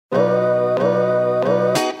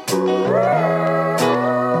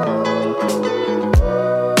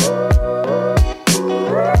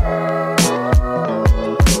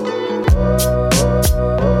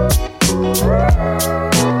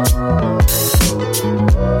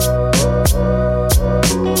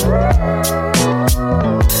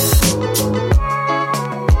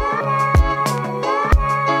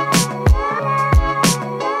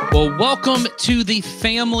to the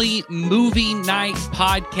Family Movie Night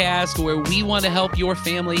podcast, where we want to help your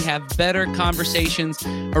family have better conversations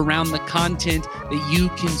around the content that you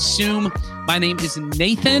consume. My name is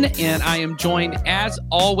Nathan, and I am joined, as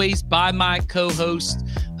always, by my co-host.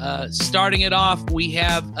 Starting it off, we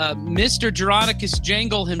have Mr. Geronicus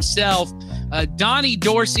Jangle himself, Donnie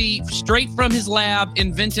Dorsey, straight from his lab,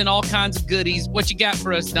 inventing all kinds of goodies. What you got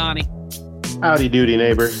for us, Donnie? Howdy doody,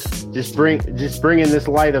 neighbors. Just bring in this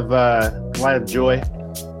light of joy.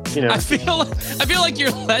 You know, I feel like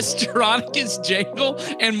you're less Geronicus Jangle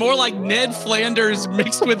and more like Ned Flanders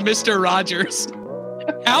mixed with Mr. Rogers.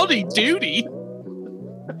 Howdy doody.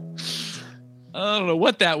 I don't know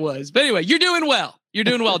what that was, but anyway, you're doing well. You're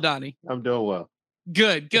doing well, Donnie. I'm doing well.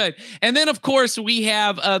 Good. And then, of course, we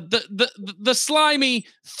have the slimy,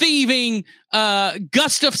 thieving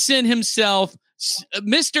Gustafson himself,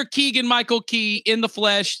 Mr. Keegan Michael Key in the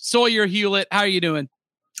flesh, Sawyer Hewlett. How are you doing?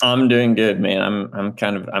 I'm doing good, man.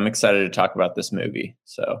 I'm excited to talk about this movie.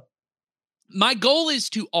 So my goal is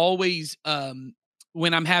to always,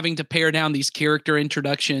 when I'm having to pare down these character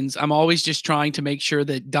introductions, I'm always just trying to make sure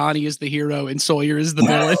that Donnie is the hero and Sawyer is the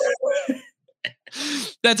villain.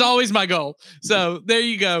 That's always my goal. So there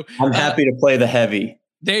you go. I'm happy to play the heavy.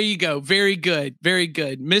 There you go. Very good. Very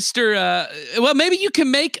good. Mr. Well, maybe you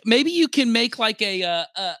can make like a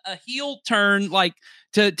heel turn, like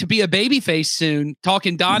to be a baby face soon,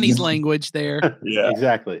 talking Donnie's language there. Yeah,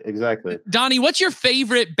 exactly. Donnie, what's your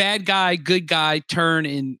favorite bad guy, good guy turn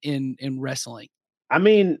in wrestling? I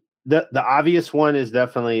mean, the obvious one is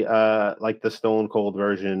definitely like the Stone Cold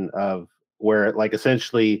version of where, like,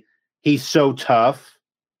 essentially he's so tough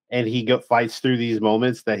and he fights through these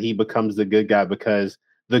moments that he becomes the good guy because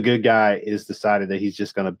the good guy is decided that he's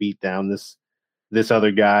just going to beat down this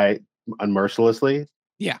other guy unmercilessly.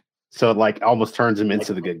 Yeah. So it, like, almost turns him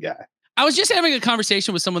into the good guy. I was just having a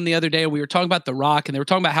conversation with someone the other day, and we were talking about The Rock, and they were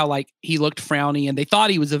talking about how, like, he looked frowny and they thought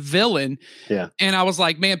he was a villain. Yeah. And I was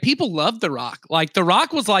like, man, people love The Rock. Like, The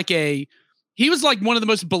Rock was he was like one of the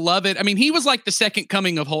most beloved. I mean, he was like the second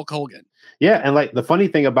coming of Hulk Hogan. Yeah. And like the funny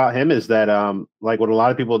thing about him is that, like, what a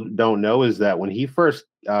lot of people don't know is that when he first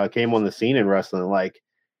came on the scene in wrestling, like,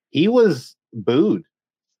 he was booed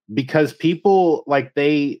because people, like,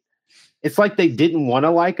 it's like they didn't want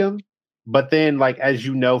to like him. But then, like, as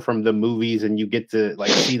you know from the movies and you get to,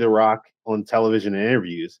 like, see The Rock on television and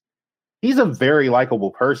interviews, he's a very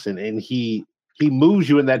likable person, and he moves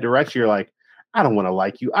you in that direction. You're like, I don't want to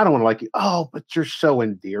like you. Oh, but you're so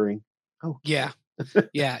endearing. Oh, yeah.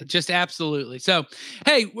 Yeah, just absolutely. So,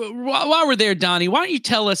 hey, while we're there, Donnie, why don't you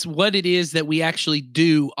tell us what it is that we actually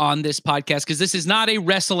do on this podcast? Because this is not a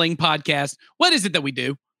wrestling podcast. What is it that we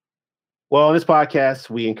do? Well, on this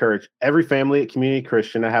podcast, we encourage every family at Community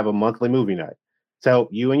Christian to have a monthly movie night to help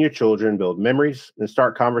you and your children build memories and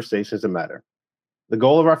start conversations that matter. The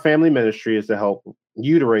goal of our family ministry is to help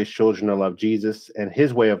you to raise children to love Jesus and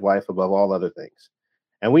his way of life above all other things.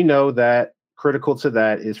 And we know that critical to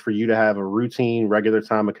that is for you to have a routine, regular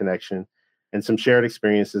time of connection and some shared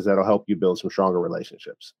experiences that'll help you build some stronger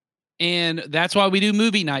relationships. And that's why we do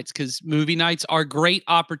movie nights, because movie nights are great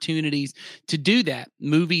opportunities to do that.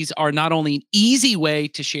 Movies are not only an easy way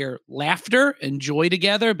to share laughter and joy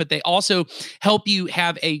together, but they also help you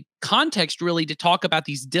have a context really to talk about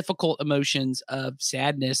these difficult emotions of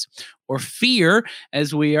sadness or fear,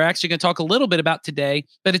 as we are actually going to talk a little bit about today,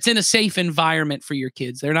 but it's in a safe environment for your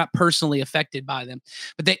kids. They're not personally affected by them,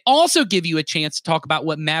 but they also give you a chance to talk about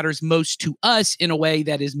what matters most to us in a way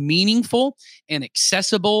that is meaningful and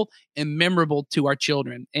accessible and memorable to our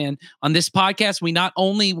children. And on this podcast, we not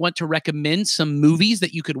only want to recommend some movies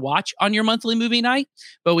that you could watch on your monthly movie night,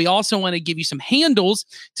 but we also want to give you some handles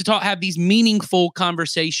to have these meaningful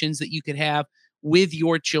conversations that you could have with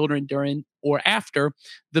your children during or after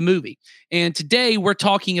the movie. And today we're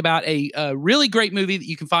talking about a really great movie that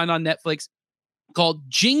you can find on Netflix called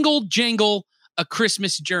Jingle Jangle, A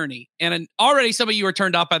Christmas Journey. And already some of you are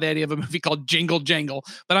turned off by the idea of a movie called Jingle Jangle,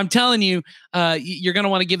 but I'm telling you, you're going to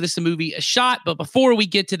want to give this movie a shot. But before we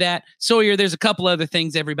get to that, Sawyer, there's a couple other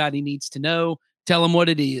things everybody needs to know. Tell them what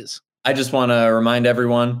it is. I just want to remind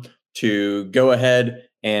everyone to go ahead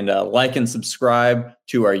and like and subscribe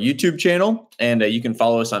to our YouTube channel. And you can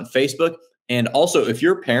follow us on Facebook. And also, if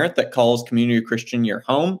you're a parent that calls Community Christian your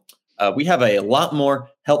home, we have a lot more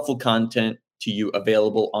helpful content to you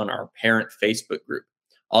available on our parent Facebook group.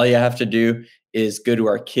 All you have to do is go to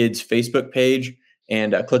our kids' Facebook page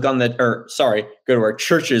and go to our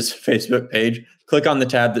church's Facebook page, click on the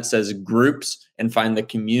tab that says groups and find the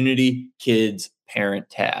Community Kids Parent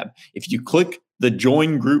tab. If you click the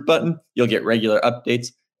join group button, you'll get regular updates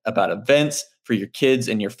about events, for your kids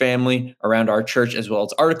and your family around our church, as well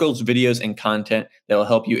as articles, videos, and content that will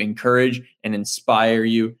help you encourage and inspire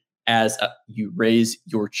you as you raise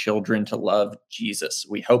your children to love Jesus.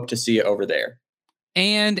 We hope to see you over there.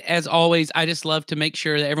 And as always, I just love to make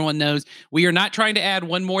sure that everyone knows we are not trying to add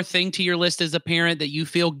one more thing to your list as a parent that you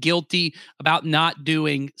feel guilty about not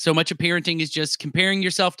doing. So much of parenting is just comparing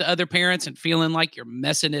yourself to other parents and feeling like you're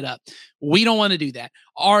messing it up. We don't want to do that.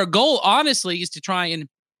 Our goal, honestly, is to try and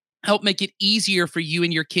help make it easier for you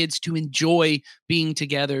and your kids to enjoy being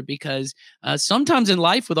together, because sometimes in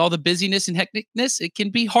life, with all the busyness and hecticness, it can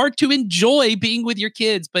be hard to enjoy being with your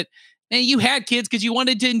kids. But and you had kids because you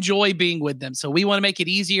wanted to enjoy being with them. So we want to make it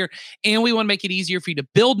easier, and we want to make it easier for you to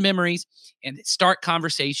build memories and start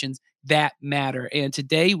conversations that matter. And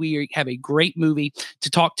today we have a great movie to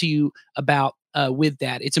talk to you about with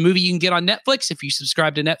that. It's a movie you can get on Netflix if you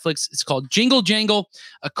subscribe to Netflix. It's called Jingle Jangle,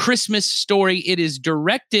 A Christmas Story. It's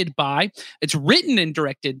written and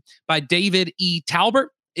directed by David E. Talbert.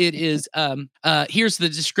 It is, here's the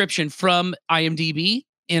description from IMDb.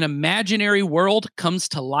 An imaginary world comes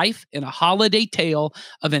to life in a holiday tale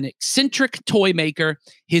of an eccentric toy maker,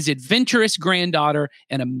 his adventurous granddaughter,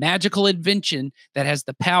 and a magical invention that has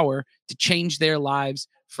the power to change their lives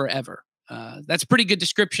forever. That's a pretty good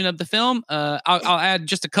description of the film. I'll add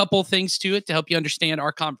just a couple things to it to help you understand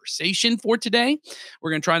our conversation for today.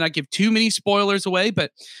 We're going to try not give too many spoilers away,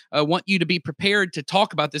 but I want you to be prepared to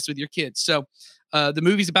talk about this with your kids. So the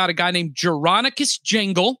movie's about a guy named Jeronicus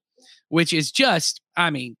Jangle, which is just, I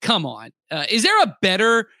mean, come on. Is there a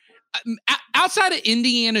better, outside of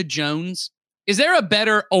Indiana Jones, is there a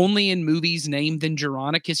better only in movies name than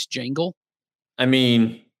Jeronicus Jangle? I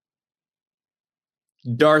mean,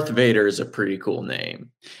 Darth Vader is a pretty cool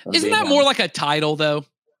name. Isn't that more like a title, though?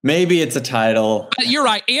 Maybe it's a title. You're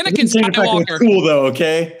right. Anakin Skywalker. Cool, though,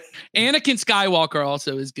 okay? Anakin Skywalker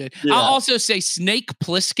also is good. Yeah. I'll also say Snake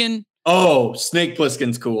Plissken. Oh, Snake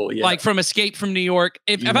Plissken's cool. Yeah. Like from Escape from New York.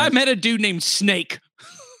 If I met a dude named Snake,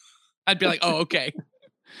 I'd be like, oh, okay.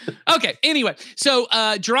 Okay. Anyway, so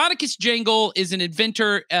Jeronicus Jangle is an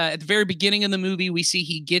inventor. At the very beginning of the movie, we see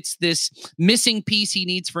he gets this missing piece he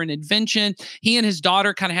needs for an invention. He and his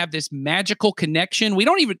daughter kind of have this magical connection. We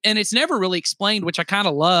don't even, and it's never really explained, which I kind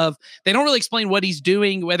of love. They don't really explain what he's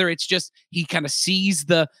doing, whether it's just he kind of sees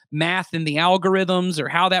the math and the algorithms or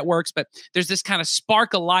how that works. But there's this kind of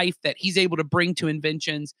spark of life that he's able to bring to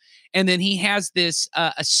inventions. And then he has this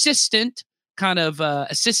assistant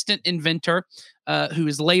inventor, who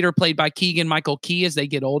is later played by Keegan-Michael Key as they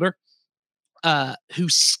get older, who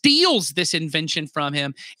steals this invention from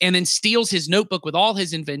him and then steals his notebook with all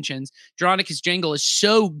his inventions. Jeronicus Jangle is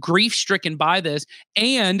so grief-stricken by this,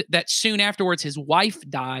 and that soon afterwards his wife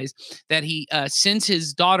dies, that he sends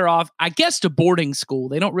his daughter off, I guess, to boarding school.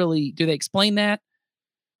 They don't really, do they explain that?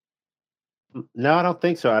 No, I don't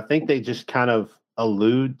think so. I think they just kind of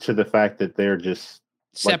allude to the fact that they're just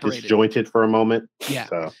separated, like disjointed for a moment.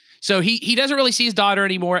 Yeah. So he doesn't really see his daughter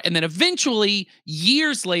anymore. And then eventually,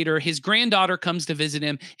 years later, his granddaughter comes to visit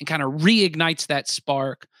him and kind of reignites that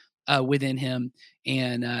spark within him.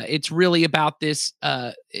 And it's really about this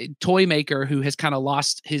toy maker who has kind of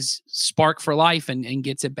lost his spark for life and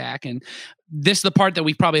gets it back. And this is the part that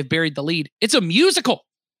we probably have buried the lead. It's a musical.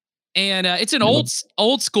 And it's an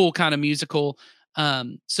old school kind of musical.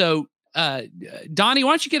 So Donnie,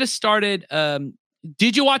 why don't you get us started?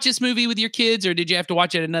 Did you watch this movie with your kids, or did you have to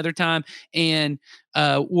watch it another time? And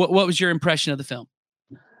what was your impression of the film?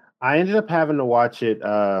 I ended up having to watch it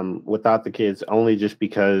without the kids, only just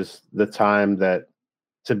because the time that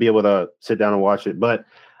to be able to sit down and watch it. But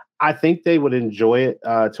I think they would enjoy it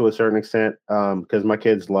to a certain extent, because my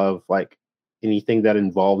kids love like anything that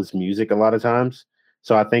involves music a lot of times.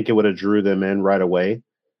 So I think it would have drew them in right away.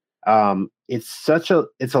 It's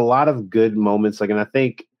a lot of good moments. Like, and I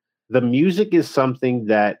think the music is something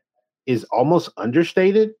that is almost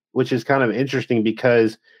understated, which is kind of interesting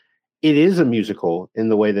because it is a musical in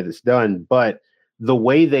the way that it's done, but the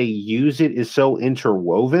way they use it is so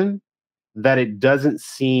interwoven that it doesn't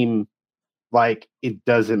seem like it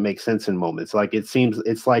doesn't make sense in moments. Like it seems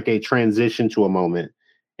it's like a transition to a moment,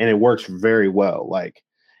 and it works very well. Like,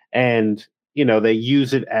 and they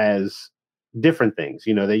use it as different things.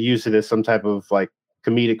 They use it as some type of like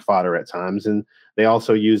comedic fodder at times, and they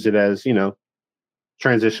also use it as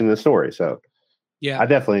transition the story. So yeah, I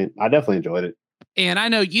definitely enjoyed it. And I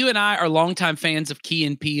know you and I are longtime fans of Key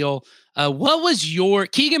and Peele. What was your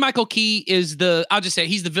Keegan-Michael Key is I'll just say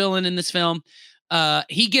he's the villain in this film.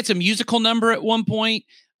 He gets a musical number at one point,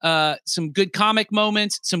 some good comic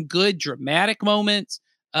moments, some good dramatic moments.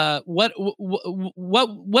 How do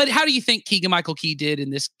you think Keegan-Michael Key did in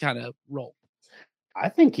this kind of role? I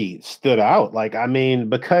think he stood out. Like, I mean,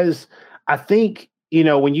 because I think,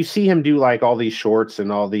 when you see him do like all these shorts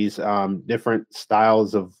and all these different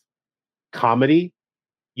styles of comedy,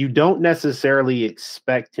 you don't necessarily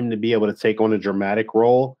expect him to be able to take on a dramatic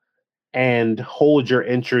role and hold your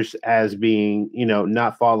interest as being,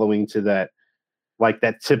 not following to that, like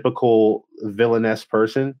that typical villainous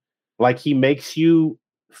person. Like he makes you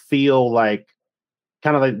feel like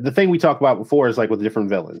kind of like the thing we talked about before is like with different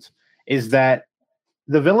villains is that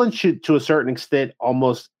the villain should, to a certain extent,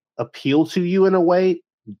 almost appeal to you in a way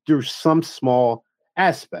through some small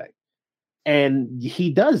aspect. And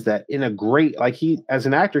he does that in a great, like he, as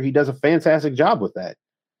an actor, he does a fantastic job with that.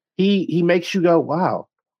 He makes you go, wow,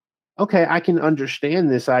 okay, I can understand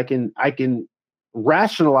this. I can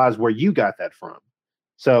rationalize where you got that from.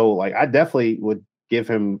 So like, I definitely would give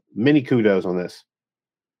him many kudos on this.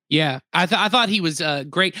 Yeah, I thought he was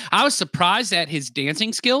great. I was surprised at his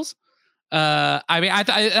dancing skills. I mean,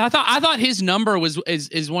 I thought his number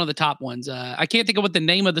is one of the top ones. I can't think of what the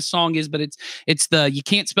name of the song is, but it's the "You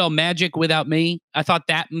Can't Spell Magic Without Me." I thought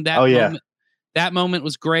that Oh yeah, moment, that moment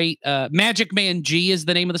was great. Magic Man G is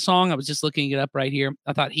the name of the song. I was just looking it up right here.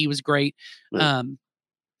 I thought he was great. yeah.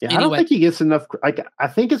 I don't Anyway, think he gets enough. Like, I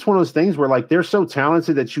think it's one of those things where like they're so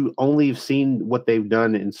talented that you only have seen what they've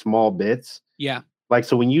done in small bits. yeah, Like,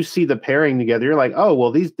 so when you see the pairing together, you're like, oh,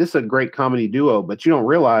 well, this is a great comedy duo, but you don't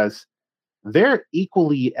realize they're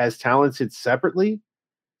equally as talented separately.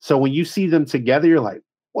 So when you see them together, you're like,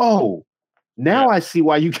 whoa, now I see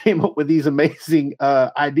why you came up with these amazing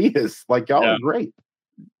ideas. Like, y'all are great.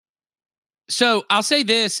 So I'll say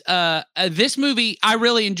this: this movie, I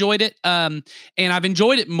really enjoyed it, and I've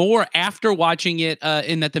enjoyed it more after watching it.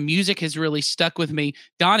 In that the music has really stuck with me.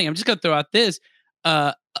 Donnie, I'm just gonna throw out this: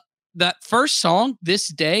 that first song, "This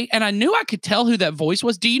Day," and I knew I could tell who that voice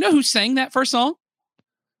was. Do you know who sang that first song?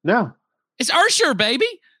 No. It's Usher, baby.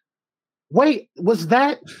 Wait, was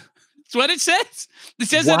that? That's what it says. It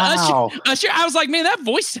says wow. that Usher. I was like, man, that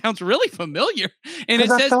voice sounds really familiar. And it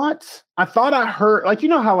says, I thought I heard, like,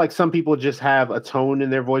 how like some people just have a tone in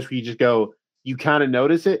their voice where you just go, you kind of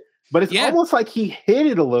notice it, but it's almost like he hit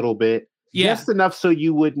it a little bit, just enough so it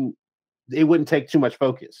wouldn't take too much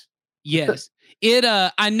focus. Yes,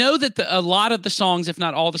 I know that a lot of the songs, if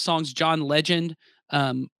not all the songs, John Legend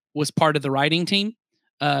was part of the writing team.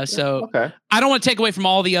 So okay. I don't want to take away from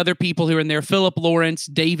all the other people who are in there, Philip Lawrence,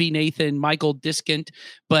 Davey Nathan, Michael Diskant,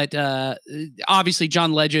 but obviously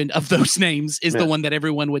John Legend of those names is the one that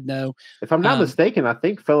everyone would know. If I'm not mistaken, I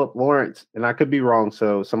think Philip Lawrence, and I could be wrong,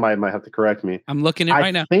 so somebody might have to correct me. I'm looking at it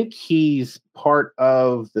right now. I think he's part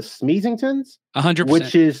of the Smeezingtons, 100%,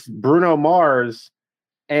 which is Bruno Mars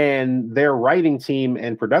and their writing team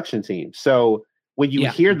and production team. So when you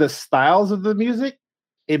hear the styles of the music,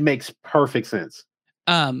 it makes perfect sense.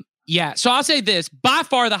 Yeah. So I'll say this, by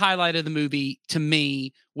far the highlight of the movie to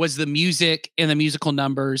me was the music and the musical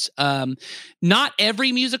numbers. Not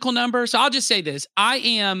every musical number. So I'll just say this.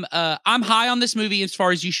 I'm high on this movie as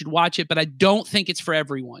far as you should watch it, but I don't think it's for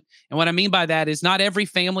everyone. And what I mean by that is not every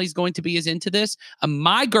family is going to be as into this.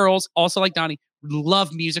 My girls, also like Donnie,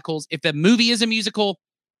 love musicals. If the movie is a musical,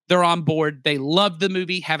 they're on board. They love the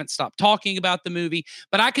movie, haven't stopped talking about the movie.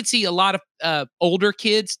 But I could see a lot of older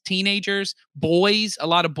kids, teenagers, boys. A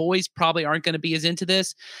lot of boys probably aren't going to be as into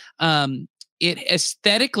this. It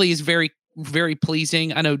aesthetically is very, very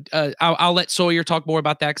pleasing. I know I'll let Sawyer talk more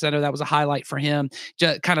about that because I know that was a highlight for him.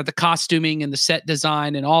 Just kind of the costuming and the set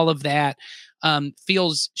design and all of that.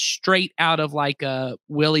 Feels straight out of like a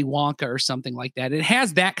Willy Wonka or something like that. It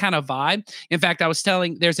has that kind of vibe. In fact,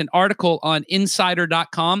 there's an article on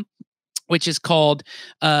insider.com, which is called,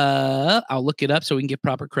 I'll look it up so we can get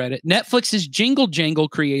proper credit. Netflix's Jingle Jangle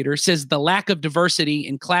creator says the lack of diversity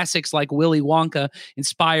in classics like Willy Wonka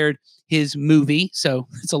inspired his movie. So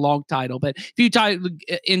it's a long title, but if you type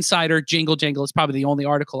Insider Jingle Jangle, it's probably the only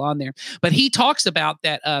article on there. But he talks about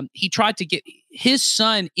that he tried to get his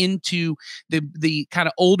son into the kind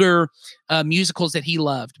of older musicals that he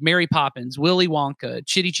loved. Mary Poppins, Willy Wonka,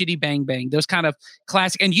 Chitty Chitty Bang Bang, those kind of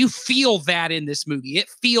classic. And you feel that in this movie. It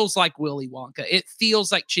feels like Willy Wonka. It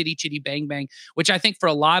feels like Chitty Chitty Bang Bang, which I think for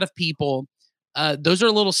a lot of people, those are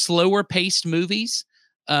a little slower paced movies.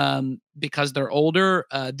 Because they're older.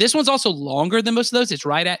 This one's also longer than most of those. It's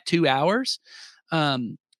right at 2 hours.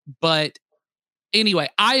 But anyway,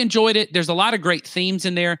 I enjoyed it. There's a lot of great themes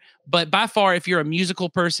in there, but by far, if you're a musical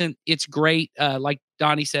person, it's great. Like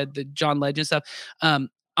Donnie said, the John Legend stuff.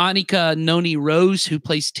 Anika Noni Rose, who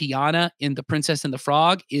plays Tiana in The Princess and the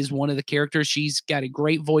Frog, is one of the characters. She's got a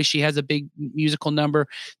great voice. She has a big musical number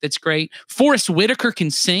that's great. Forrest Whitaker can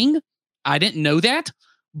sing. I didn't know that,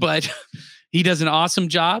 but He does an awesome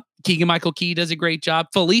job. Keegan-Michael Key does a great job.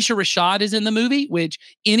 Felicia Rashad is in the movie, which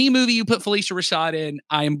any movie you put Felicia Rashad in,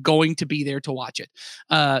 I am going to be there to watch it.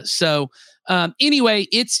 Anyway,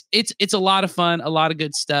 it's a lot of fun, a lot of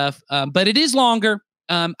good stuff. But it is longer.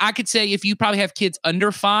 I could say if you probably have kids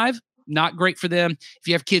under 5, not great for them. If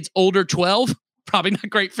you have kids older 12, probably not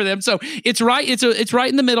great for them. So it's right. It's right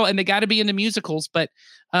in the middle, and they got to be into musicals. But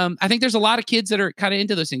I think there's a lot of kids that are kind of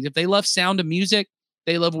into those things. If they love Sound of Music,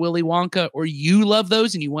 they love Willy Wonka, or you love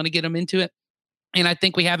those and you want to get them into it. And I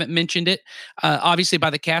think we haven't mentioned it, obviously, by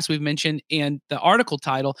the cast we've mentioned and the article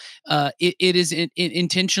title. It is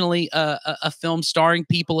intentionally a film starring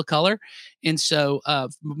people of color. And so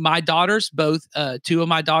my daughters, both 2 of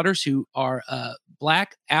my daughters who are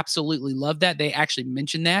Black, absolutely love that. They actually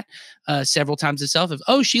mentioned that several times themselves. Of,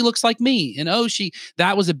 oh, she looks like me. And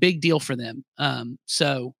that was a big deal for them.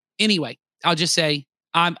 So anyway, I'll just say,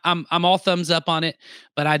 I'm all thumbs up on it,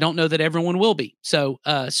 but I don't know that everyone will be. So,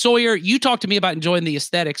 Sawyer, you talked to me about enjoying the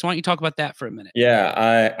aesthetics. Why don't you talk about that for a minute?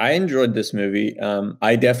 Yeah, I enjoyed this movie.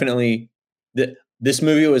 I definitely this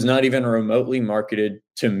movie was not even remotely marketed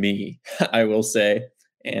to me, I will say,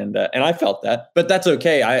 and I felt that, but that's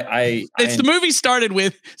okay. The movie started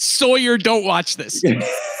with Sawyer, don't watch this.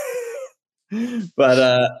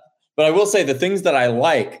 But I will say the things that I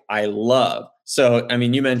like, I love. So, I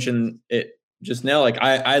mean, you mentioned it just now, like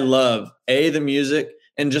I love the music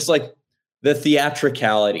and just like the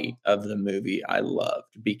theatricality of the movie. I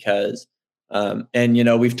loved because, and you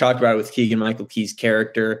know, we've talked about it with Keegan-Michael Key's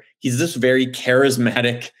character. He's this very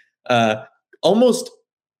charismatic, almost,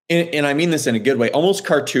 and I mean this in a good way, almost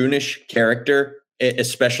cartoonish character,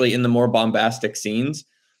 especially in the more bombastic scenes.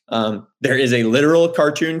 There is a literal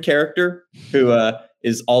cartoon character who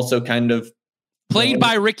is also kind of played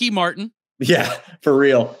by Ricky Martin. Yeah, for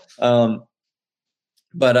real.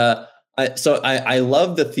 But I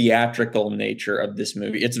love the theatrical nature of this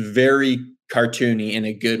movie. It's very cartoony in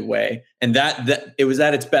a good way. And that it was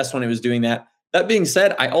at its best when it was doing that. That being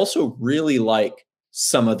said, I also really like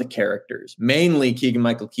some of the characters, mainly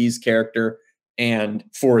Keegan-Michael Key's character and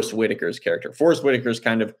Forrest Whitaker's character. Forrest Whitaker's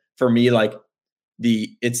kind of, for me, like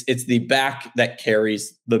it's the back that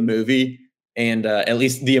carries the movie and at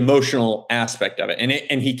least the emotional aspect of it.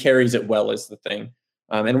 And he carries it well as the thing.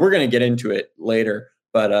 And we're going to get into it later.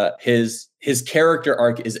 But his character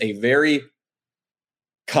arc is a very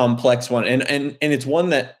complex one, and it's one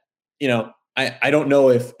that, you know, I don't know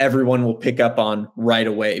if everyone will pick up on right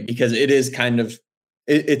away because it is kind of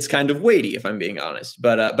it's kind of weighty, if I'm being honest.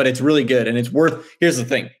 But it's really good, and it's worth. Here's the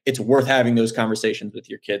thing: it's worth having those conversations with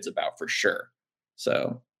your kids about for sure.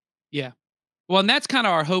 So, yeah. Well, and that's kind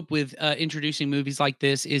of our hope with introducing movies like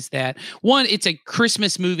this is that, one, it's a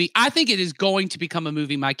Christmas movie. I think it is going to become a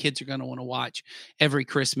movie my kids are going to want to watch every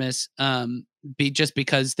Christmas, just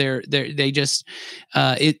because it's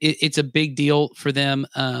a big deal for them,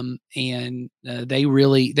 and they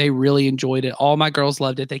really enjoyed it. All my girls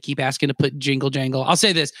loved it. They keep asking to put Jingle Jangle. I'll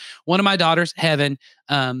say this: one of my daughters, Heaven,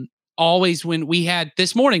 always when we had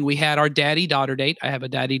this morning, we had our daddy-daughter date. I have a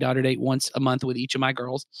daddy-daughter date once a month with each of my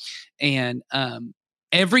girls. And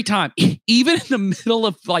every time, even in the middle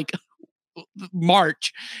of like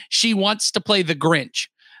March, she wants to play The Grinch,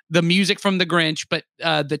 the music from The Grinch, but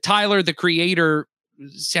the Tyler, the Creator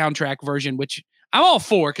soundtrack version, which I'm all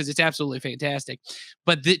for because it's absolutely fantastic.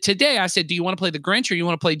 But today I said, do you want to play The Grinch or you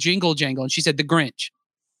want to play Jingle Jangle? And she said, The Grinch.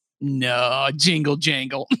 No, Jingle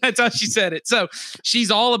Jangle. That's how she said it. So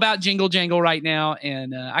she's all about Jingle Jangle right now.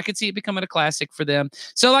 And I could see it becoming a classic for them.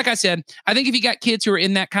 So like I said, I think if you got kids who are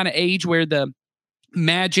in that kind of age where the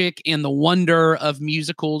magic and the wonder of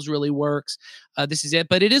musicals really works, this is it.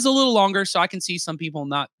 But it is a little longer, so I can see some people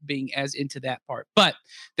not being as into that part. But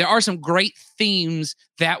there are some great themes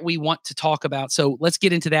that we want to talk about. So let's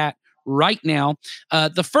get into that right now.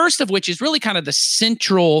 The first of which is really kind of the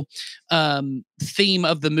central theme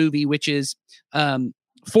of the movie, which is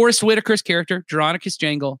Forrest Whitaker's character, Jeronicus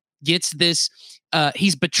Jangle, gets this,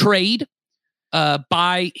 he's betrayed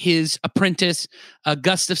by his apprentice,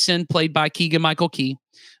 Gustafson, played by Keegan-Michael Key.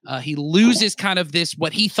 He loses kind of this,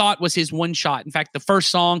 what he thought was his one shot. In fact, the first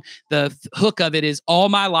song, the hook of it is, all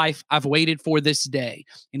my life, I've waited for this day.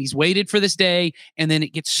 And he's waited for this day, and then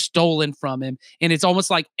it gets stolen from him. And it's almost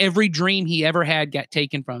like every dream he ever had got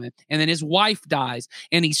taken from him. And then his wife dies,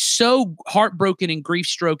 and he's so heartbroken and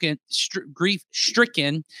grief-stricken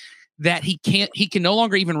that he can no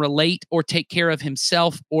longer even relate or take care of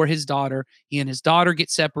himself or his daughter. He and his daughter get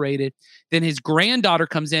separated. Then his granddaughter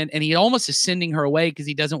comes in and he almost is sending her away because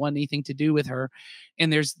he doesn't want anything to do with her.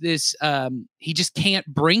 And there's this, he just can't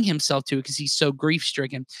bring himself to it because he's so grief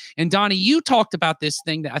stricken. And Donnie, you talked about this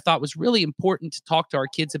thing that I thought was really important to talk to our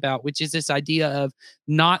kids about, which is this idea of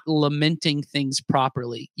not lamenting things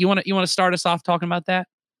properly. You want to start us off talking about that?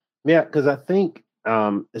 Yeah, because I think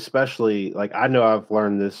especially like I know I've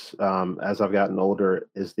learned this as I've gotten older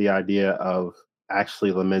is the idea of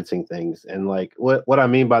actually lamenting things. And like what I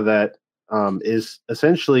mean by that is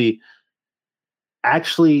essentially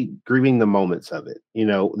actually grieving the moments of it,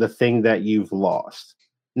 the thing that you've lost,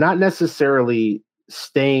 not necessarily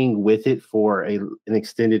staying with it for an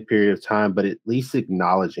extended period of time, but at least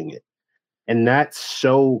acknowledging it. And that's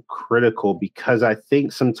so critical because I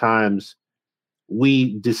think sometimes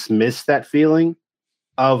we dismiss that feeling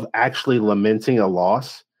of actually lamenting a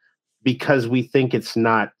loss because we think it's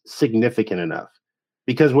not significant enough.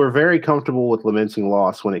 Because we're very comfortable with lamenting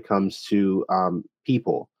loss when it comes to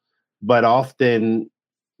people, but often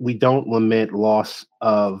we don't lament loss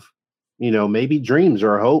of, maybe dreams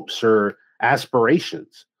or hopes or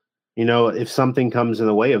aspirations, if something comes in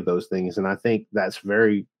the way of those things. And I think that's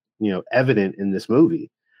very, evident in this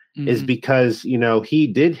movie is because, he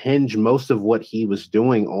did hinge most of what he was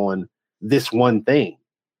doing on this one thing.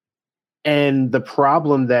 And the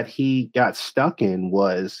problem that he got stuck in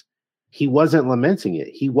was he wasn't lamenting it.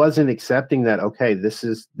 He wasn't accepting that, okay, this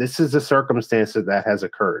is a circumstance that has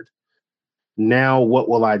occurred. Now, what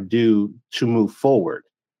will I do to move forward?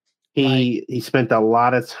 He spent a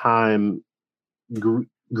lot of time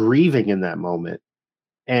grieving in that moment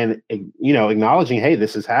and, acknowledging, hey,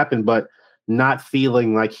 this has happened, but not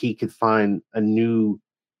feeling like he could find a new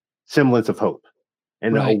semblance of hope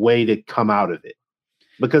and a way to come out of it.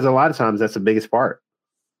 Because a lot of times that's the biggest part.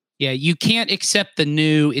 Yeah, you can't accept the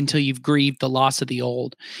new until you've grieved the loss of the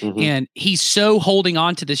old. And he's so holding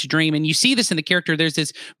on to this dream. And you see this in the character. There's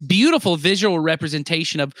this beautiful visual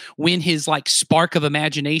representation of when his like spark of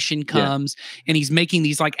imagination comes and he's making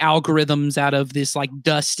these like algorithms out of this like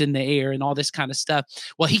dust in the air and all this kind of stuff.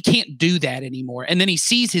 Well, he can't do that anymore. And then he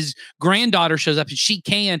sees his granddaughter shows up and she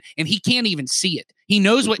can, and he can't even see it. He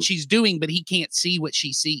knows what she's doing, but he can't see what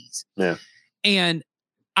she sees. Yeah. And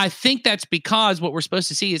I think that's because what we're supposed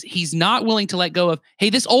to see is he's not willing to let go of, hey,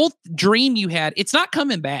 this old dream you had, it's not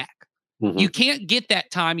coming back. You can't get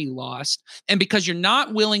that time you lost. And because you're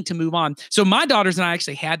not willing to move on. So my daughters and I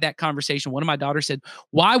actually had that conversation. One of my daughters said,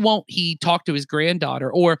 why won't he talk to his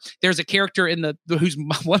granddaughter? Or there's a character in who's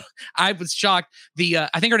I was shocked.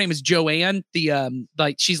 I think her name is Joanne.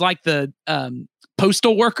 She's like the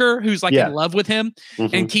postal worker who's like in love with him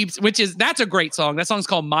and that's a great song. That song's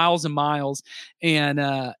called Miles and Miles. And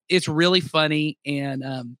it's really funny.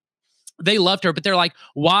 And they loved her, but they're like,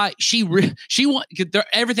 why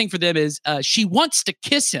everything for them is she wants to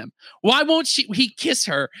kiss him. Why won't he kiss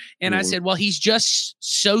her? And I said, well, he's just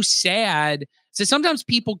so sad. So sometimes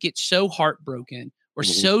people get so heartbroken or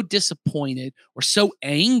so disappointed or so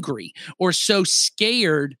angry or so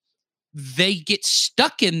scared, they get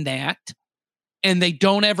stuck in that. And they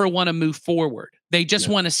don't ever want to move forward. They just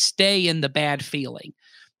want to stay in the bad feeling.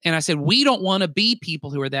 And I said, we don't want to be people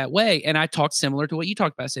who are that way. And I talked similar to what you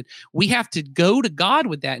talked about. I said, we have to go to God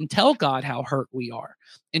with that and tell God how hurt we are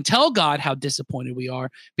and tell God how disappointed we are,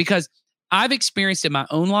 because I've experienced in my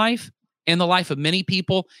own life and the life of many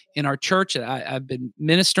people in our church that I've been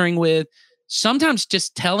ministering with. Sometimes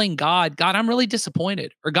just telling God, I'm really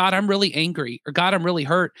disappointed, or God, I'm really angry, or God, I'm really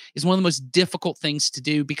hurt is one of the most difficult things to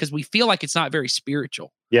do because we feel like it's not very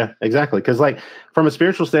spiritual. Yeah, exactly. Because like from a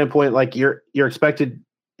spiritual standpoint, like you're expected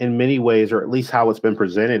in many ways, or at least how it's been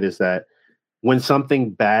presented, is that when something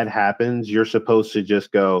bad happens, you're supposed to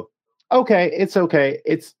just go, okay,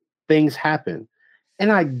 it's things happen.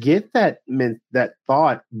 And I get that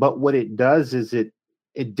thought, but what it does is it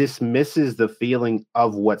dismisses the feeling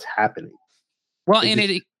of what's happening. Well, and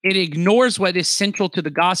it ignores what is central to the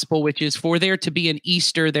gospel, which is for there to be an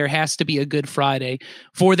Easter, there has to be a Good Friday.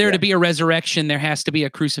 For there to be a resurrection, there has to be a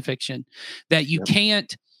crucifixion. That you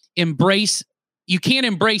can't embrace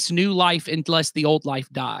new life unless the old life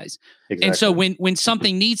dies. Exactly. And so when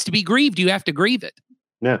something needs to be grieved, you have to grieve it.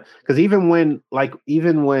 Yeah, because even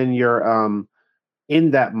when you're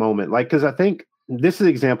in that moment, like, because I think this is an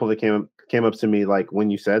example that came up to me, like when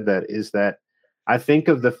you said that, is that I think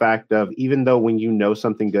of the fact of, even though when you know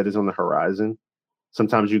something good is on the horizon,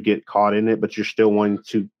 sometimes you get caught in it, but you're still wanting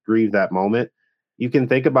to grieve that moment. You can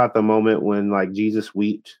think about the moment when like Jesus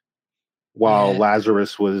wept while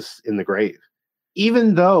Lazarus was in the grave,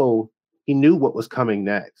 even though he knew what was coming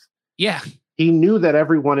next. Yeah. he knew that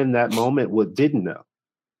everyone in that moment didn't know,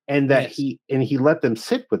 and that Yes. he let them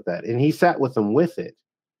sit with that, and he sat with them with it.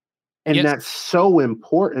 And Yes. that's so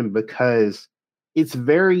important because it's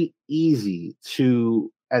very easy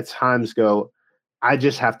to at times go, I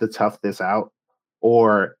just have to tough this out,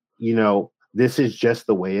 or, this is just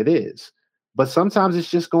the way it is. But sometimes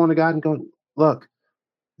it's just going to God and going, look,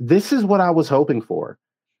 this is what I was hoping for,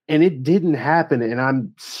 and it didn't happen. And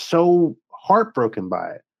I'm so heartbroken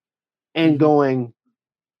by it. And going,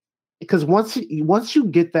 because once you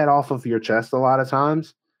get that off of your chest, a lot of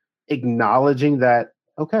times acknowledging that,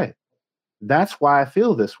 okay, that's why I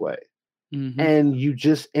feel this way. And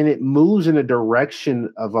and it moves in a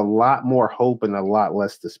direction of a lot more hope and a lot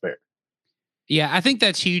less despair. Yeah, I think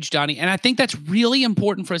that's huge, Donnie. And I think that's really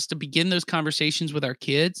important for us to begin those conversations with our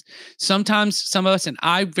kids. Sometimes some of us, and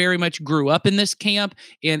I very much grew up in this camp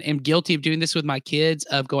and am guilty of doing this with my kids,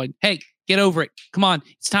 of going, hey, get over it. Come on.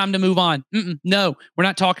 It's time to move on. No, we're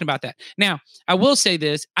not talking about that. Now, I will say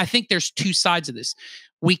this. I think there's two sides of this.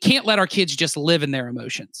 We can't let our kids just live in their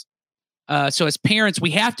emotions. So as parents,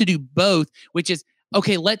 we have to do both, which is,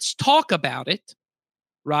 okay, let's talk about it,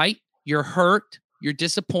 right? You're hurt. You're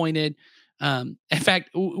disappointed. In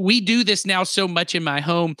fact, we do this now so much in my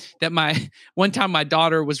home that one time my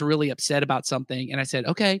daughter was really upset about something. And I said,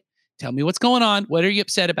 okay, tell me what's going on. What are you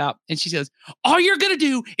upset about? And she says, all you're going to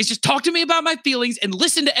do is just talk to me about my feelings and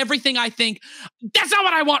listen to everything I think. That's not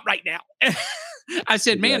what I want right now. I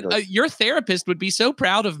said, man, your therapist would be so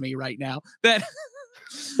proud of me right now that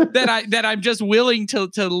that I'm just willing to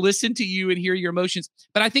listen to you and hear your emotions.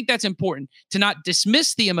 But I think that's important, to not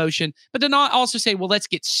dismiss the emotion, but to not also say, well, let's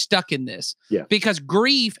get stuck in this. Yeah. Because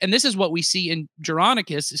grief, and this is what we see in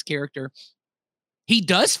Geronicus' character, he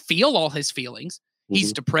does feel all his feelings.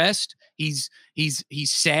 He's depressed, he's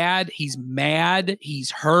sad, he's mad,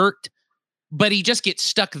 he's hurt, but he just gets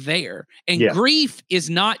stuck there. And grief is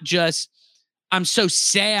not just, I'm so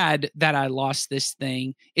sad that I lost this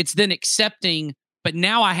thing. It's then accepting, but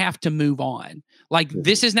now I have to move on. Like,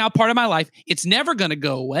 this is now part of my life. It's never going to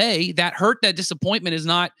go away. That hurt, that disappointment is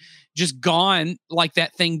not just gone, like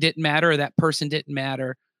that thing didn't matter or that person didn't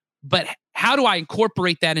matter. But how do I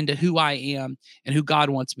incorporate that into who I am and who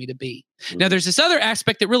God wants me to be? Now, there's this other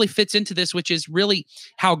aspect that really fits into this, which is really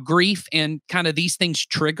how grief and kind of these things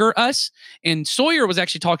trigger us. And Sawyer was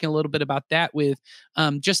actually talking a little bit about that with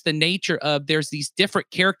just the nature of, there's these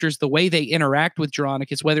different characters, the way they interact with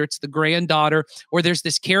Geronicus, whether it's the granddaughter or there's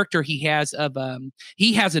this character he has of,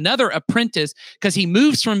 he has another apprentice, because he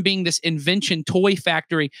moves from being this invention toy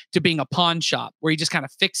factory to being a pawn shop where he just kind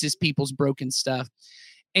of fixes people's broken stuff.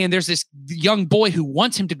 And there's this young boy who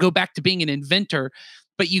wants him to go back to being an inventor.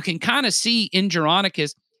 But you can kind of see in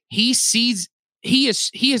Geronicus, he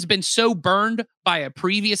has been so burned by a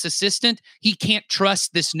previous assistant, he can't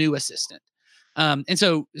trust this new assistant. And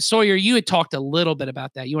so, Sawyer, you had talked a little bit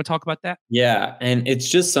about that. You want to talk about that? Yeah, and it's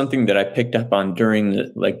just something that I picked up on during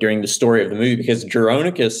the story of the movie, because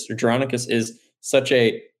Geronicus is such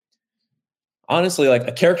a, honestly, like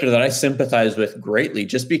a character that I sympathize with greatly,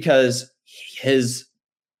 just because his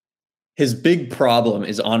big problem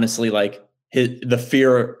is honestly like the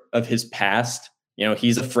fear of his past.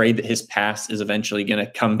 He's afraid that his past is eventually going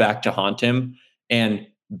to come back to haunt him. And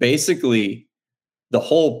basically, the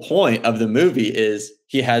whole point of the movie is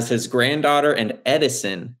he has his granddaughter and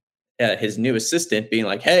Edison, his new assistant, being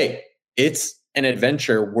like, hey, it's an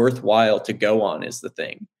adventure worthwhile to go on, is the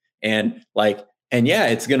thing. And yeah,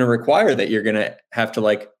 it's going to require that you're going to have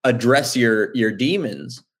to address your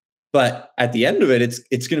demons. But at the end of it,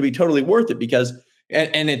 it's going to be totally worth it, because,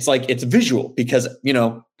 and it's it's visual, because,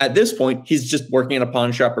 at this point, he's just working in a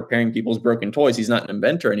pawn shop repairing people's broken toys. He's not an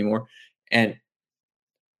inventor anymore. And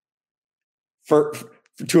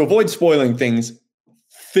to avoid spoiling things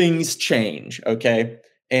change. Okay.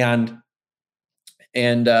 And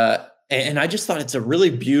I just thought it's a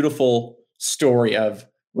really beautiful story of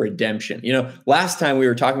redemption. Last time we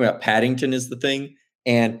were talking about Paddington is the thing.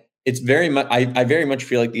 And it's very much, I very much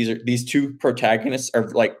feel like these two protagonists are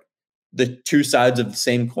like the two sides of the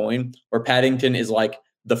same coin, where Paddington is like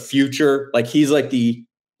the future, like he's like the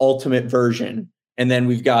ultimate version. And then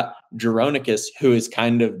we've got Geronicus, who is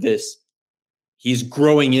kind of this, he's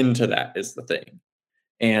growing into that, is the thing.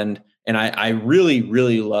 And I really,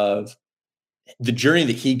 really love the journey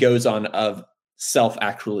that he goes on of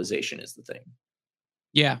self-actualization, is the thing.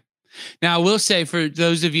 Yeah. Now, I will say, for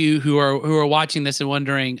those of you who are watching this and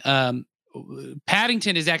wondering,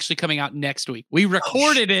 Paddington is actually coming out next week. We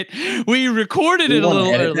recorded it. We recorded it a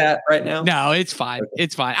little early. That right now? No, it's fine. Okay.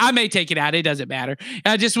 It's fine. I may take it out. It doesn't matter.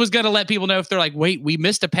 I just was going to let people know if they're like, wait, we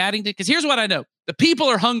missed a Paddington. Because here's what I know. The people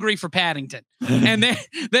are hungry for Paddington. And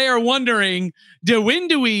they are wondering, when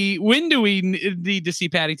do we need to see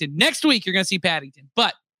Paddington? Next week, you're going to see Paddington.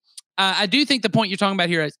 But I do think the point you're talking about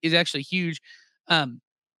here is actually huge.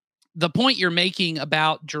 The point you're making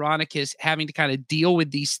about Geronicus having to kind of deal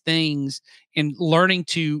with these things and learning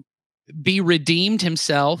to be redeemed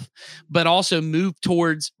himself, but also move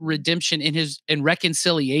towards redemption and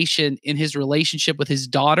reconciliation in his relationship with his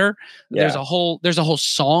daughter. Yeah. There's a whole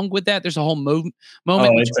song with that. There's a whole moment.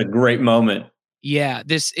 Oh, it's a great moment. Yeah.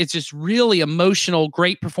 It's just really emotional,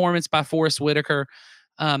 great performance by Forrest Whitaker.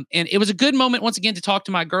 And it was a good moment once again to talk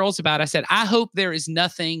to my girls about. I said, I hope there is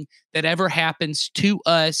nothing that ever happens to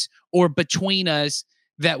us or between us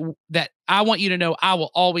that I want you to know I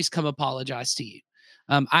will always come apologize to you.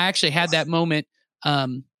 I actually had that moment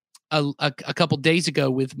a couple days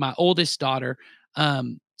ago with my oldest daughter.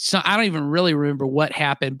 So I don't even really remember what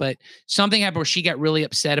happened, but something happened where she got really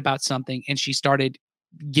upset about something and she started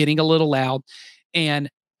getting a little loud. And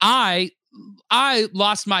I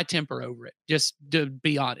lost my temper over it. Just to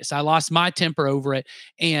be honest, I lost my temper over it.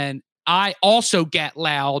 And I also got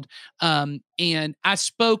loud. And I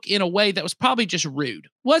spoke in a way that was probably just rude.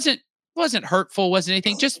 Wasn't hurtful, wasn't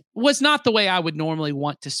anything, just was not the way I would normally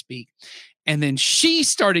want to speak. And then she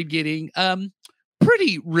started getting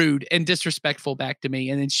pretty rude and disrespectful back to me.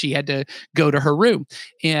 And then she had to go to her room.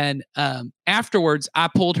 And afterwards, I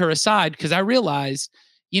pulled her aside because I realized,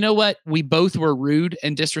 you know what? We both were rude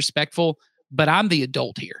and disrespectful, but I'm the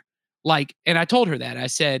adult here. And I told her that. I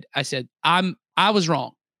said, I was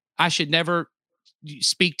wrong. I should never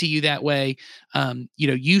speak to you that way.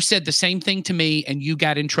 You said the same thing to me and you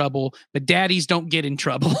got in trouble, but daddies don't get in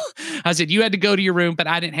trouble. I said, you had to go to your room, but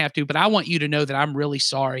I didn't have to, but I want you to know that I'm really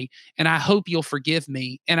sorry. And I hope you'll forgive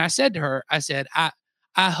me. And I said to her,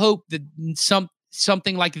 I hope that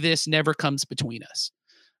something like this never comes between us.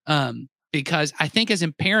 Because I think as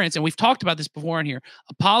in parents, and we've talked about this before in here,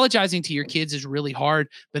 apologizing to your kids is really hard,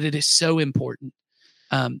 but it is so important.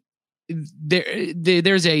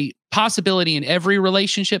 There's a possibility in every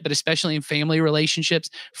relationship, but especially in family relationships,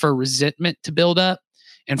 for resentment to build up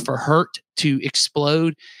and for hurt to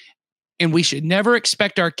explode. And we should never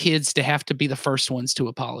expect our kids to have to be the first ones to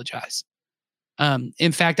apologize.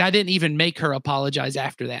 In fact, I didn't even make her apologize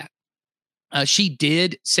after that. She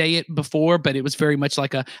did say it before, but it was very much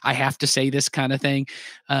like I have to say this kind of thing.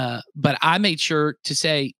 But I made sure to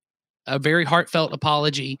say a very heartfelt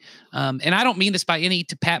apology. And I don't mean this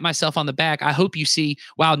to pat myself on the back. I hope you see,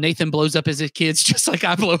 wow, Nathan blows up his kids just like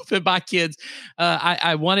I blow up at my kids.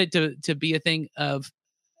 I wanted to be a thing of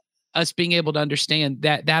us being able to understand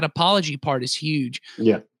that apology part is huge.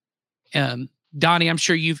 Yeah. Donnie, I'm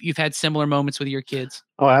sure you've had similar moments with your kids.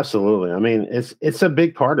 Oh, absolutely. I mean, it's a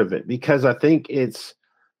big part of it because I think it's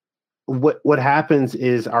what happens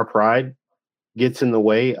is our pride gets in the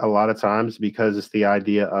way a lot of times because it's the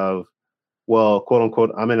idea of, well, quote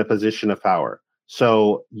unquote, I'm in a position of power,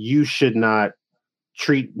 so you should not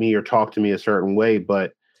treat me or talk to me a certain way.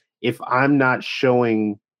 But if I'm not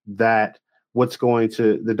showing that,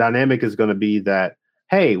 the dynamic is going to be that,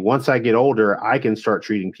 hey, once I get older, I can start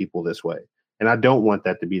treating people this way. And I don't want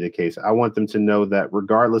that to be the case. I want them to know that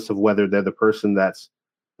regardless of whether they're the person that's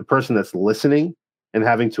listening and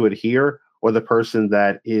having to adhere, or the person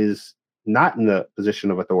that is not in the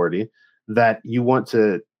position of authority, that you want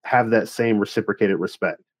to have that same reciprocated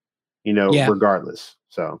respect, regardless.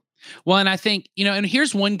 So, well, and I think, and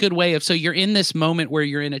here's one good way so you're in this moment where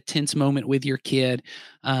you're in a tense moment with your kid,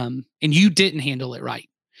 and you didn't handle it right.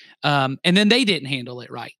 And then they didn't handle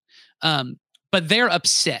it right. But they're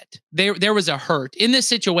upset. There was a hurt in this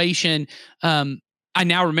situation. I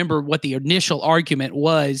now remember what the initial argument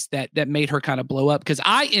was that made her kind of blow up, because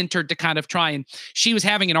I entered to kind of try, and she was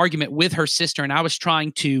having an argument with her sister, and I was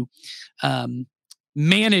trying to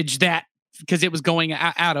manage that because it was going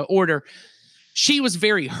out of order. She was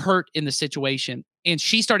very hurt in the situation, and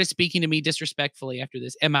she started speaking to me disrespectfully after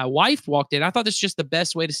this. And my wife walked in. I thought this was just the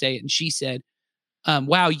best way to say it. And she said,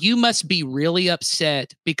 wow, you must be really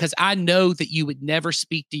upset because I know that you would never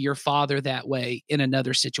speak to your father that way in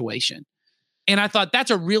another situation. And I thought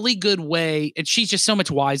that's a really good way. And she's just so much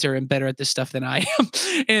wiser and better at this stuff than I am.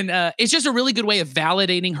 And it's just a really good way of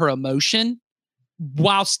validating her emotion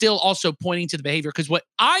while still also pointing to the behavior. Because what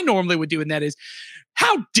I normally would do in that is,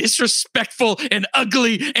 how disrespectful and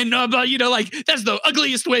ugly, and that's the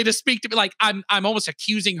ugliest way to speak to me. Like I'm almost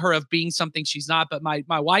accusing her of being something she's not. But my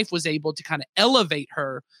wife was able to kind of elevate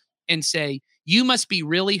her and say, you must be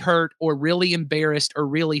really hurt or really embarrassed or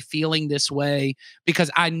really feeling this way,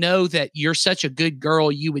 because I know that you're such a good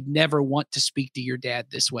girl. You would never want to speak to your dad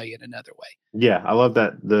this way in another way. Yeah, I love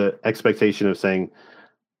that. The expectation of saying,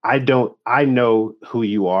 I know who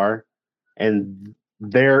you are, and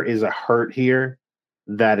there is a hurt here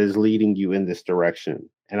that is leading you in this direction.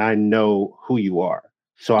 And I know who you are.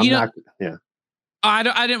 So I'm not, yeah. I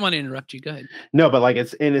didn't want to interrupt you. Go ahead. No, but like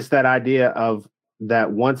it's that idea of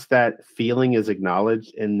that once that feeling is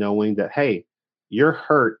acknowledged and knowing that, hey, you're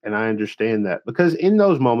hurt and I understand that, because in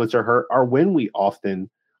those moments are hurt are when we often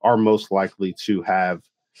are most likely to have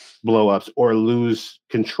blow ups or lose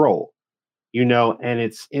control, and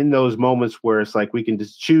it's in those moments where it's like we can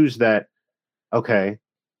just choose that, okay,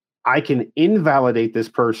 I can invalidate this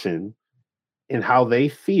person and how they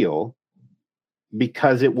feel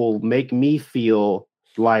because it will make me feel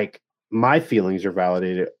like my feelings are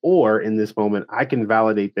validated. Or in this moment, I can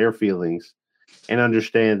validate their feelings and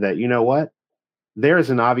understand that, you know what? There is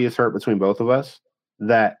an obvious hurt between both of us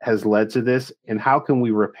that has led to this. And how can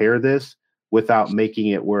we repair this without making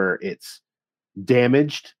it where it's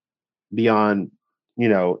damaged beyond,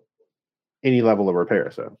 any level of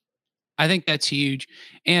repair? So I think that's huge.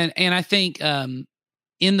 And I think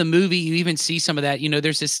in the movie you even see some of that.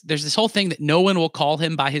 There's this whole thing that no one will call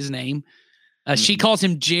him by his name. She calls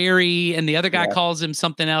him Jerry, and the other guy calls him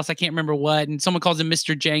something else. I can't remember what. And someone calls him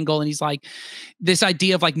Mr. Jangle. And he's like, this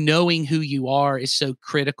idea of like knowing who you are is so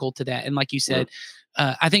critical to that. And like you said,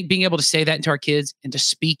 I think being able to say that into our kids and to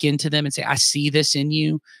speak into them and say, I see this in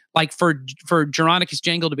you. Like for Geronicus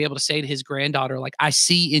Jangle to be able to say to his granddaughter, like, I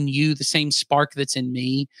see in you the same spark that's in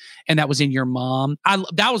me, and that was in your mom.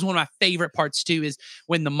 That was one of my favorite parts too, is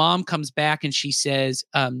when the mom comes back and she says,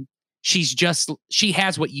 she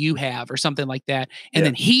has what you have, or something like that. And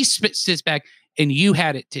then he sits back, and you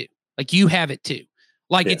had it too. Like, you have it too.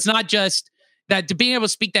 Like, it's not just that, to being able to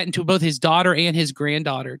speak that into both his daughter and his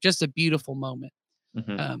granddaughter, just a beautiful moment.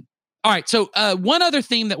 All right. So one other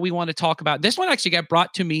theme that we want to talk about, this one actually got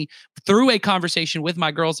brought to me through a conversation with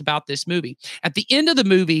my girls about this movie. At the end of the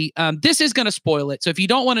movie, this is going to spoil it. So if you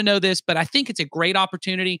don't want to know this, but I think it's a great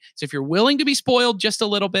opportunity. So if you're willing to be spoiled just a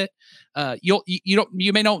little bit, you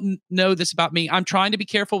may not know this about me. I'm trying to be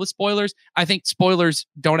careful with spoilers. I think spoilers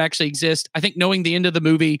don't actually exist. I think knowing the end of the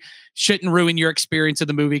movie shouldn't ruin your experience of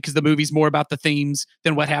the movie, because the movie's more about the themes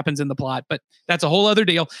than what happens in the plot. But that's a whole other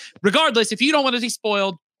deal. Regardless, if you don't want to be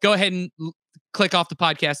spoiled, go ahead and click off the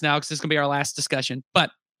podcast now, because this is going to be our last discussion. But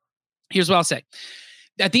here's what I'll say.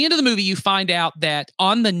 At the end of the movie, you find out that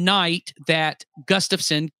on the night that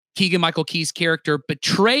Gustafson, Keegan-Michael Key's character,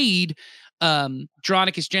 betrayed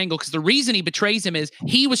Geronicus Jangle, because the reason he betrays him is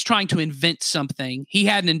he was trying to invent something. He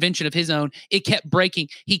had an invention of his own. It kept breaking.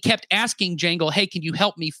 He kept asking Jangle, hey, can you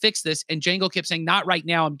help me fix this? And Jangle kept saying, not right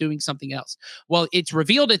now, I'm doing something else. Well, it's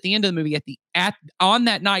revealed at the end of the movie, on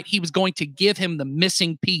that night, he was going to give him the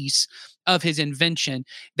missing piece of his invention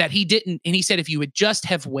that he didn't. And he said, if you would just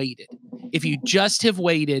have waited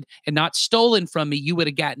and not stolen from me, you would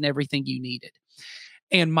have gotten everything you needed.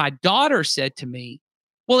 And my daughter said to me,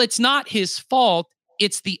 well, it's not his fault.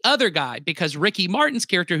 It's the other guy, because Ricky Martin's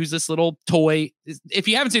character, who's this little toy, if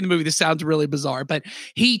you haven't seen the movie, this sounds really bizarre, but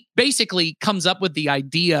he basically comes up with the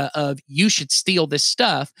idea of, you should steal this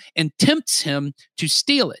stuff, and tempts him to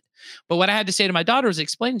steal it. But what I had to say to my daughter was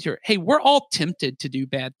explaining to her, hey, we're all tempted to do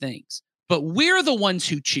bad things, but we're the ones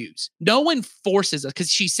who choose. No one forces us, because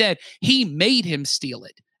she said he made him steal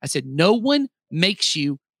it. I said, no one makes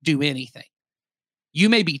you do anything. You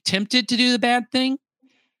may be tempted to do the bad thing,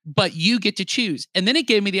 but you get to choose. And then it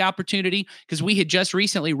gave me the opportunity, because we had just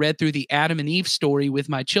recently read through the Adam and Eve story with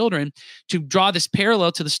my children, to draw this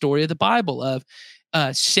parallel to the story of the Bible of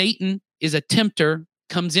Satan is a tempter,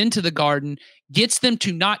 comes into the garden, gets them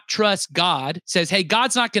to not trust God, says, hey,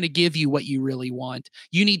 God's not going to give you what you really want.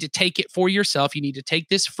 You need to take it for yourself. You need to take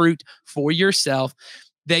this fruit for yourself.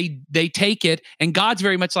 They take it, and God's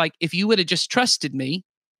very much like, if you would have just trusted me,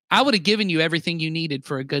 I would have given you everything you needed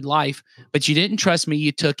for a good life, but you didn't trust me.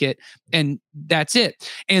 You took it, and that's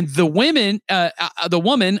it. And the woman,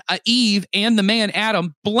 Eve, and the man,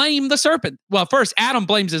 Adam, blame the serpent. Well, first, Adam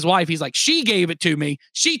blames his wife. He's like, she gave it to me.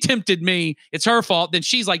 She tempted me. It's her fault. Then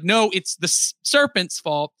she's like, no, it's the serpent's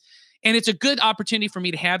fault. And it's a good opportunity for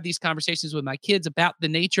me to have these conversations with my kids about the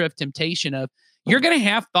nature of temptation of, you're going to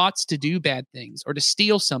have thoughts to do bad things, or to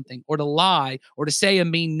steal something, or to lie, or to say a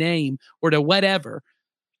mean name, or to whatever.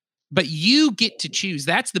 But you get to choose.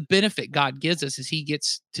 That's the benefit God gives us, is he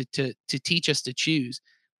gets to teach us to choose.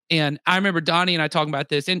 And I remember Donnie and I talking about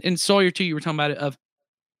this, and Sawyer too, you were talking about it, of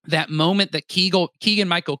that moment that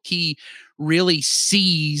Keegan-Michael Key really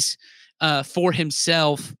sees for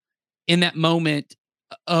himself in that moment,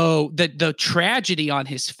 the tragedy on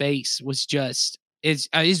his face was just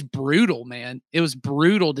is brutal, man. It was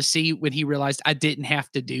brutal to see when he realized I didn't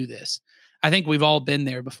have to do this. I think we've all been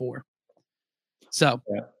there before. So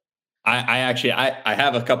yeah. I actually I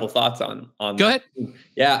have a couple thoughts on go that. ahead.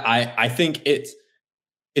 Yeah, I think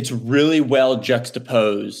it's really well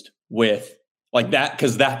juxtaposed with like that,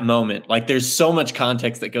 because that moment, like there's so much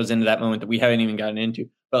context that goes into that moment that we haven't even gotten into.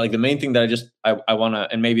 But like the main thing that I want to,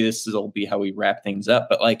 and maybe this will be how we wrap things up,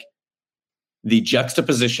 but like the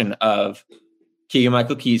juxtaposition of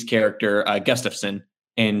Keegan-Michael Key's character, Gustafson,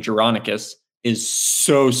 and Geronicus is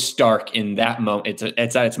so stark in that moment.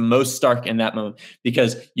 It's at its most stark in that moment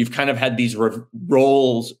because you've kind of had these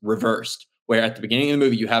roles reversed, where at the beginning of the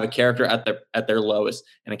movie, you have a character at their lowest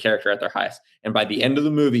and a character at their highest. And by the end of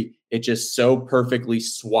the movie, it just so perfectly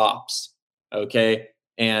swaps. Okay.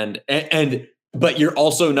 But you're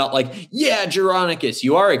also not like, yeah, Geronicus,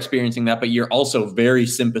 you are experiencing that, but you're also very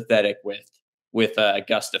sympathetic with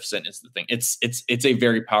Gustafson is the thing. It's a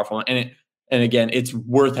very powerful one. And again, it's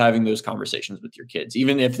worth having those conversations with your kids,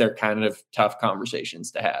 even if they're kind of tough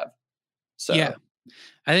conversations to have. So yeah,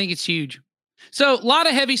 I think it's huge. So a lot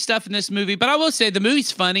of heavy stuff in this movie, but I will say the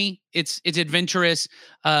movie's funny. It's adventurous.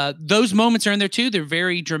 Those moments are in there too. They're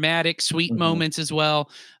very dramatic, sweet moments as well.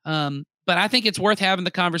 But I think it's worth having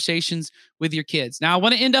the conversations with your kids. Now, I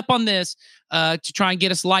want to end up on this to try and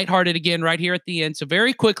get us lighthearted again right here at the end. So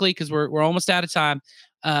very quickly, because we're almost out of time.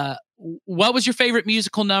 What was your favorite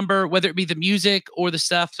musical number, whether it be the music or the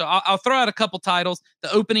stuff? So I'll throw out a couple titles.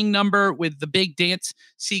 The opening number with the big dance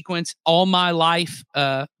sequence, All My Life.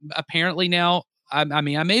 Apparently now, I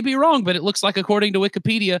mean, I may be wrong, but it looks like, according to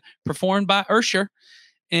Wikipedia, performed by Usher.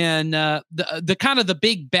 And the kind of the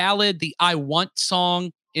big ballad, the I Want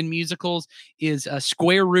song in musicals is a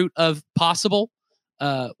Square Root of Possible,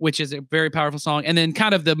 which is a very powerful song. And then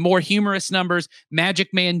kind of the more humorous numbers,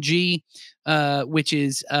 Magic Man G, which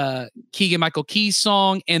is Keegan-Michael Key's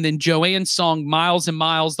song, and then Joanne's song, Miles and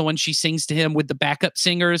Miles, the one she sings to him with the backup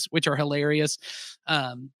singers, which are hilarious.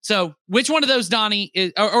 So which one of those, Donnie,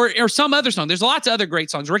 is, or some other song? There's lots of other great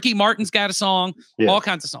songs. Ricky Martin's got a song, all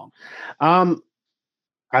kinds of songs. I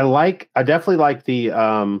definitely like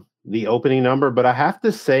the opening number, but I have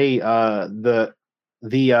to say the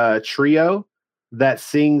trio that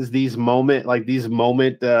sings these moment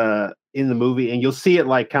in the movie, and you'll see it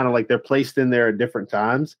like kind of like they're placed in there at different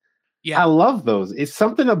times. Yeah, I love those. It's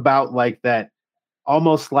something about like that,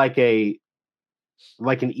 almost like an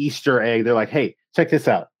Easter egg. They're like, hey, check this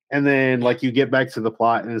out. And then like you get back to the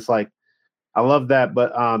plot and it's like, I love that.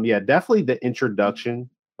 But yeah, definitely the introduction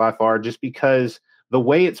by far, just because the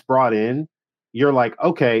way it's brought in, you're like,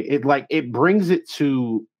 okay, it brings it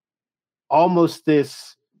to almost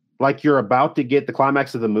this, like you're about to get the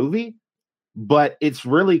climax of the movie, but it's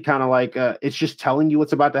really kind of like, it's just telling you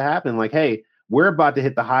what's about to happen. Like, hey, we're about to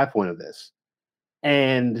hit the high point of this.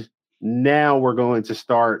 And now we're going to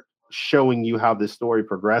start showing you how this story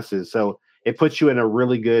progresses. So it puts you in a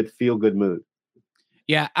really good, feel-good mood.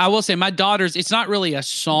 Yeah, I will say my daughters, it's not really a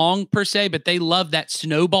song per se, but they love that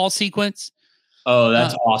snowball sequence. Oh,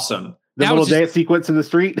 that's awesome. The little dance sequence in the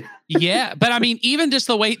street. Yeah, but I mean, even just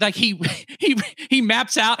the way like he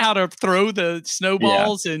maps out how to throw the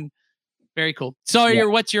snowballs, and very cool. So,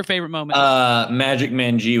 what's your favorite moment? Magic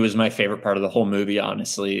Man G was my favorite part of the whole movie.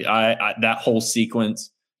 Honestly, I that whole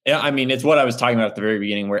sequence. Yeah, I mean, it's what I was talking about at the very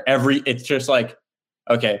beginning, where it's just like,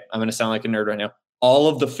 okay, I'm going to sound like a nerd right now. All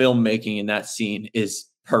of the filmmaking in that scene is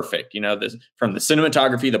perfect. You know, from the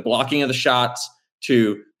cinematography, the blocking of the shots,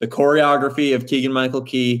 to the choreography of Keegan-Michael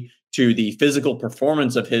Key, to the physical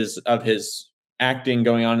performance of his acting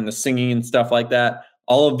going on in the singing and stuff like that.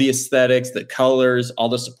 All of the aesthetics, the colors, all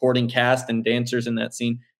the supporting cast and dancers in that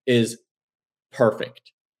scene is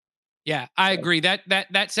perfect. Yeah, I agree.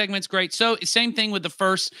 That segment's great. So same thing with the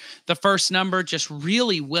first number, just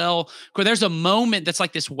really well. There's a moment that's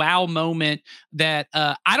like this wow moment that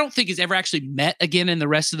I don't think is ever actually met again in the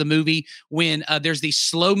rest of the movie, when there's these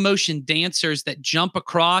slow motion dancers that jump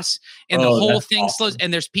across and the whole thing slows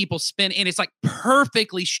and there's people spin, and it's like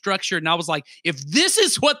perfectly structured. And I was like, if this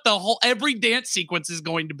is what every dance sequence is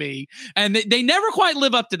going to be, and they never quite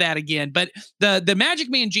live up to that again. But the Magic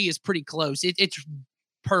Man G is pretty close. It's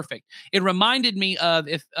perfect. It reminded me of,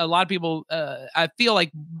 if a lot of people, I feel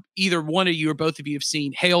like either one of you or both of you have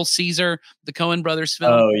seen Hail Caesar, the Coen brothers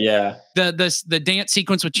film. Oh yeah. The dance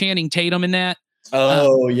sequence with Channing Tatum in that.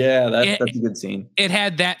 Oh yeah, that's a good scene. It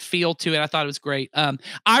had that feel to it. I thought it was great.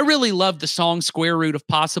 I really loved the song "Square Root of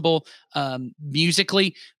Possible"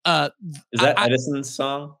 musically. Is that Edison's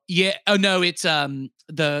song? Yeah. Oh no, it's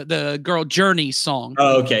the girl Journey's song.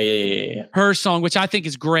 Oh, okay, yeah. Her song, which I think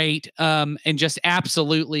is great, and just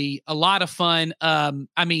absolutely a lot of fun.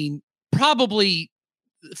 I mean, probably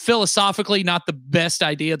philosophically not the best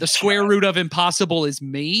idea. The square root of impossible is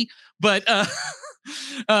me, but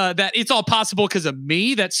that it's all possible because of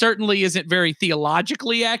me. That certainly isn't very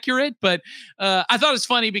theologically accurate, but I thought it was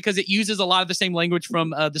funny because it uses a lot of the same language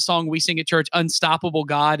from the song we sing at church, "Unstoppable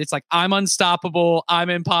God." It's like, I'm unstoppable,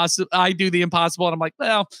 I'm impossible, I do the impossible. And I'm like,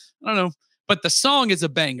 well, I don't know, but the song is a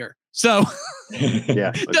banger. So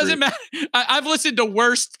yeah, it doesn't matter. I've listened to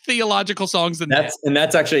worse theological songs than that. And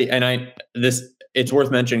that's actually, it's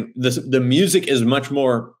worth mentioning, the music is much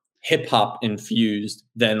more hip hop infused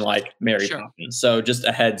than like Mary Poppins. So just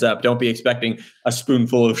a heads up, don't be expecting a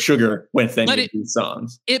spoonful of sugar with any of these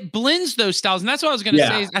songs. It blends those styles. And that's what I was going to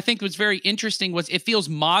say. I think what's very interesting was it feels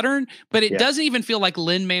modern, but it doesn't even feel like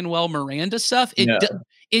Lin-Manuel Miranda stuff.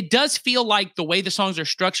 It does feel like the way the songs are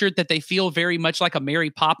structured, that they feel very much like a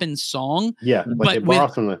Mary Poppins song. Yeah. Like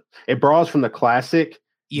it borrows from the classic,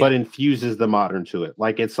 but infuses the modern to it.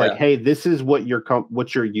 Like, it's like, hey, this is what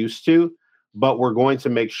you're used to, but we're going to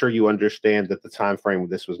make sure you understand that the time frame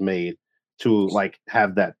this was made to like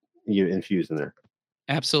have that infused in there.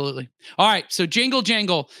 Absolutely. All right. So Jingle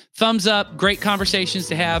Jangle, thumbs up. Great conversations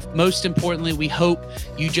to have. Most importantly, we hope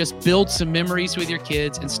you just build some memories with your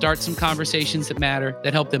kids and start some conversations that matter,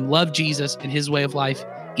 that help them love Jesus and his way of life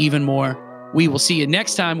even more. We will see you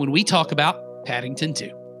next time when we talk about Paddington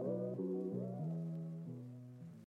 2.